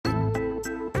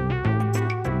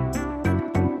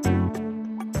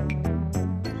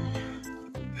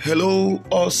Hello,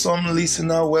 awesome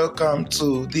listener. Welcome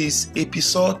to this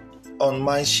episode on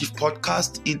Mindshift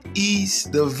Podcast. It is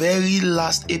the very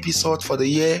last episode for the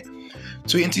year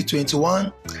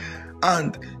 2021,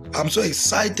 and I'm so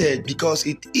excited because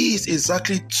it is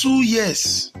exactly 2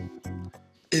 years.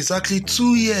 Exactly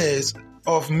 2 years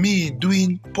of me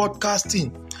doing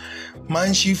podcasting.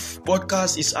 Mindshift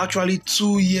Podcast is actually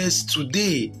 2 years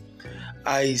today.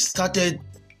 I started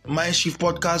Mindshift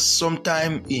Podcast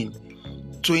sometime in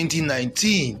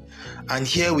 2019, and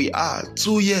here we are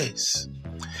 2 years.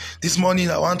 This morning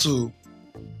I want to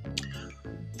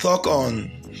talk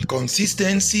on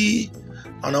consistency,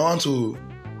 and I want to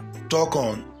talk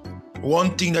on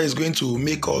one thing that is going to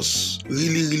make us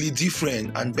really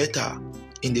different and better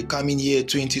in the coming year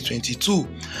 2022.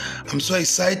 I'm so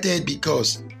excited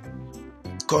because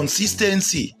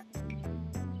consistency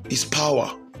is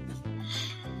power.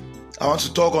 I want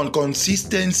to talk on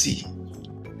consistency.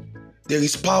 There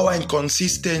is power in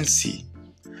consistency.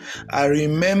 I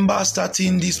remember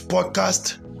starting this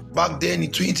podcast back then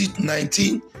in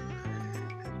 2019,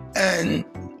 and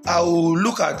I will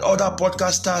look at other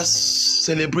podcasters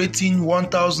celebrating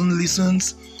 1,000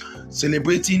 listens,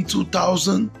 celebrating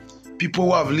 2,000 people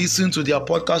who have listened to their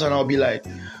podcast, and I'll be like,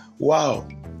 wow,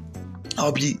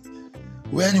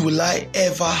 when will I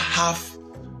ever have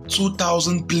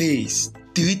 2,000 plays,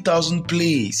 3,000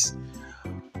 plays?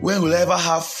 When will I ever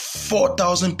have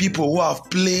 4,000 people who have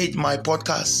played my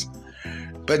podcast?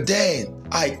 But then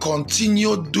I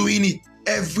continued doing it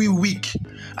every week.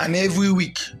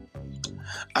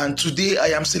 And today I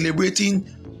am celebrating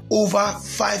over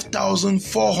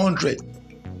 5,400.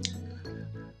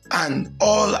 And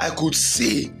all I could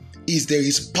say is there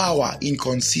is power in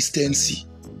consistency.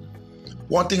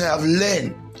 One thing I have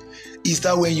learned is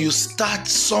that when you start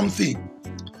something,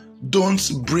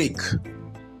 don't break.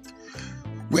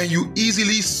 When you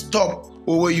easily stop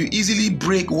or when you easily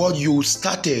break what you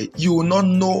started, you will not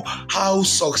know how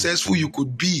successful you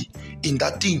could be in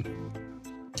that thing.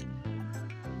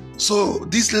 So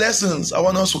these lessons I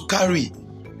want us to carry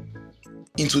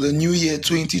into the new year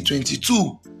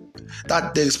 2022,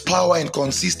 that there is power in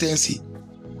consistency.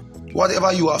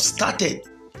 Whatever you have started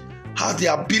has the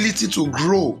ability to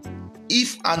grow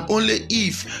if and only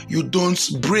if you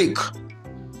don't break.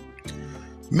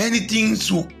 Many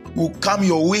things will come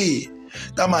your way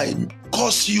that might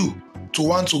cause you to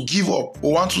want to give up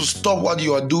or want to stop what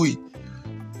you are doing.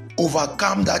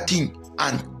 Overcome that thing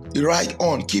and ride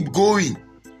on, keep going.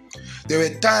 There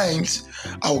were times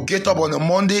I will get up on a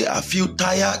Monday, I feel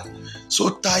tired, so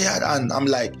tired, and I'm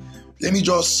like, let me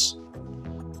just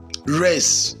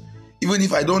rest. Even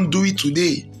if I don't do it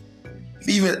today,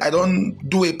 even I don't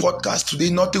do a podcast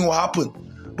today, nothing will happen.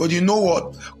 But you know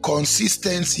what?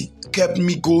 Consistency kept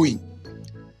me going.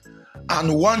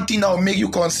 And one thing that will make you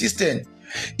consistent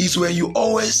is when you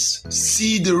always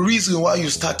see the reason why you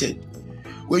started.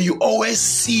 When you always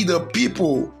see the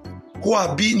people who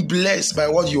are being blessed by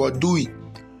what you are doing.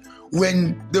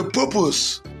 When the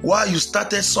purpose why you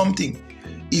started something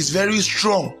is very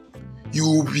strong, you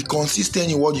will be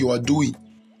consistent in what you are doing.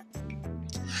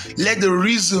 Let the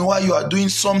reason why you are doing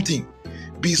something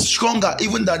be stronger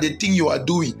even than the thing you are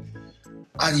doing,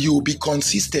 and you will be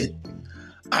consistent.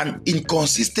 And in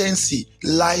consistency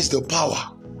lies the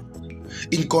power.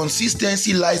 In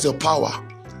consistency lies the power.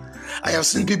 I have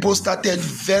seen people started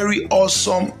very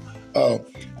awesome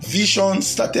visions,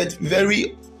 started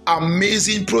very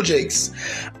amazing projects,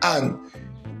 and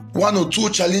 1 or 2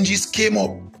 challenges came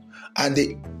up and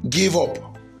they gave up.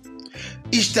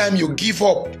 Each time you give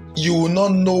up, you will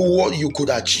not know what you could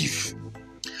achieve.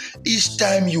 Each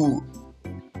time you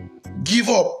give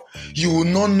up, you will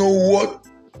not know what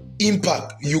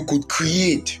impact you could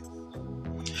create.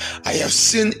 I have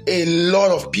seen a lot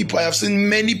of people, I have seen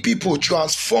many people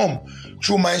transform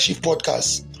through Mindshift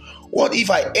Podcast. What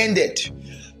if I ended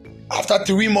after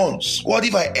 3 months? What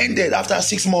if I ended after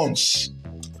 6 months?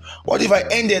 What if I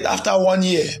ended after 1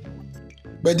 year?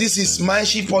 But this is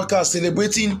Mindshift Podcast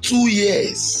celebrating 2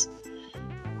 years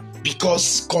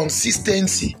because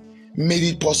consistency made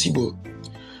it possible.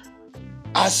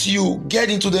 As you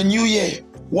get into the new year,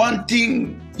 one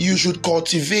thing you should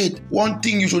cultivate, one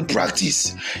thing you should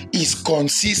practice is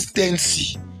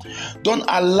consistency. Don't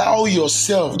allow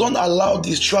yourself, don't allow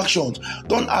distractions,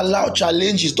 don't allow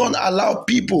challenges, don't allow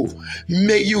people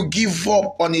make you give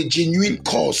up on a genuine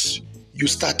cause you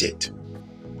started.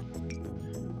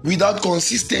 Without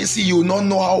consistency, you will not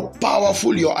know how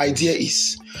powerful your idea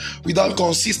is. Without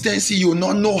consistency, you will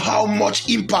not know how much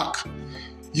impact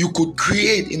you could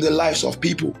create in the lives of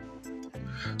people.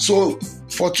 So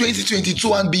for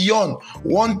 2022 and beyond,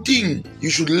 one thing you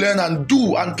should learn and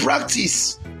do and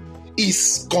practice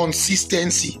is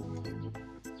consistency.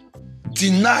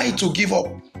 Deny to give up.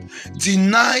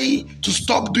 Deny to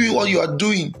stop doing what you are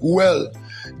doing well.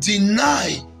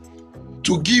 Deny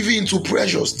to give in to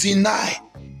pressures. Deny.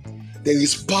 There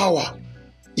is power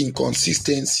in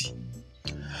consistency.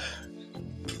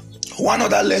 One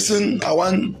other lesson I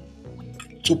want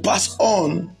to pass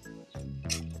on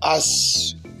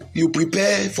as you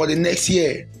prepare for the next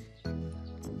year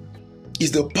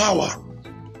is the power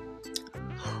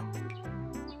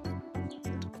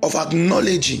of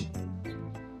acknowledging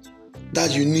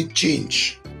that you need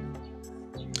change.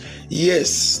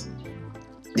 Yes,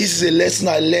 this is a lesson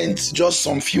I learned just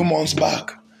some few months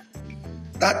back.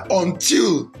 That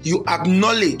until you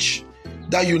acknowledge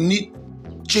that you need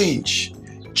change,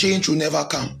 change will never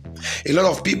come. A lot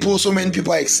of people, so many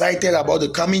people are excited about the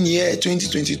coming year,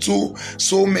 2022.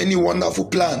 So many wonderful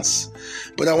plans.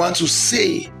 But I want to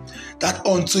say that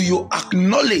until you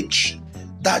acknowledge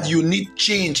that you need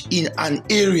change in an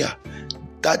area,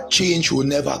 that change will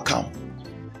never come.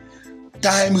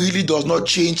 Time really does not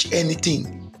change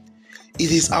anything.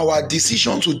 It is our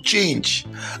decision to change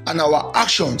and our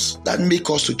actions that make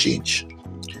us to change.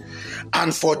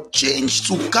 And for change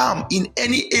to come in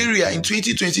any area in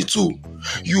 2022,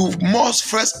 you must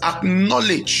first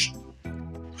acknowledge.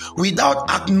 Without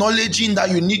acknowledging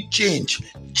that you need change,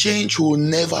 change will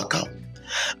never come.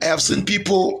 I have seen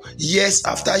people years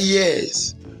after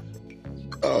years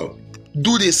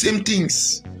do the same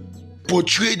things,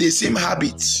 portray the same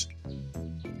habits.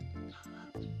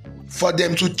 For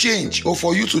them to change, or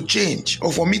for you to change,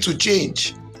 or for me to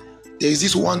change, there is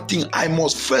this one thing I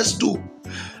must first do.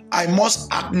 I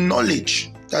must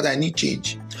acknowledge that I need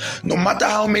change. No matter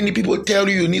how many people tell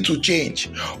you you need to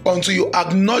change, until you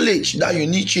acknowledge that you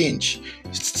need change,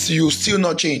 you still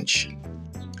not change.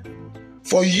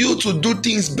 For you to do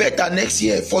things better next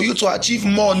year, for you to achieve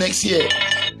more next year,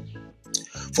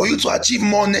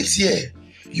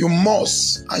 you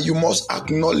must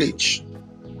acknowledge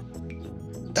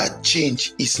that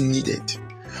change is needed.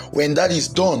 When that is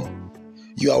done,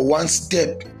 you are one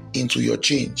step into your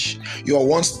change. You are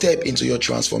one step into your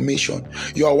transformation.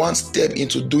 You are one step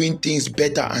into doing things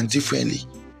better and differently.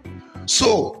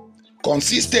 So,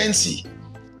 consistency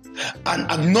and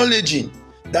acknowledging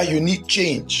that you need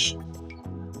change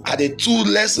are the two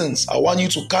lessons I want you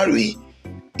to carry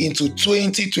into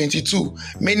 2022.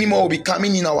 Many more will be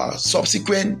coming in our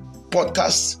subsequent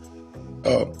podcast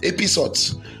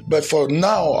episodes. But for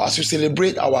now, as we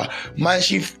celebrate our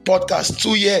Mindshift podcast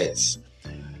 2 years,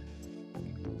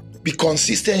 be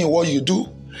consistent in what you do.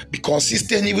 Be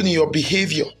consistent even in your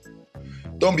behavior.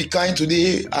 Don't be kind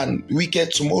today and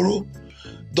wicked tomorrow.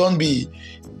 Don't be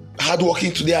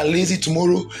hardworking today and lazy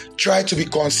tomorrow. Try to be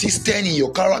consistent in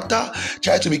your character.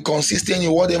 Try to be consistent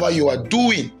in whatever you are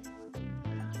doing.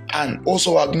 And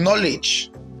also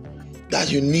acknowledge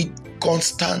that you need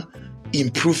constant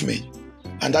improvement.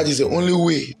 And that is the only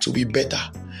way to be better.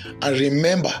 And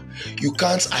remember, you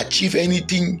can't achieve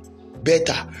anything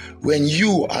better when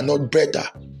you are not better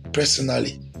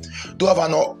personally. Do have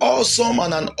an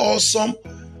awesome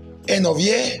end of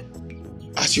year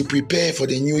as you prepare for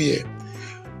the new year.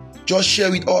 Just share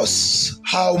with us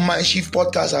how Mindshift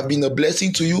podcasts have been a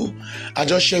blessing to you, and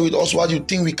just share with us what you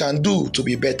think we can do to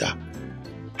be better.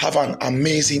 Have an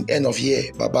amazing end of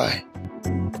year. Bye-bye.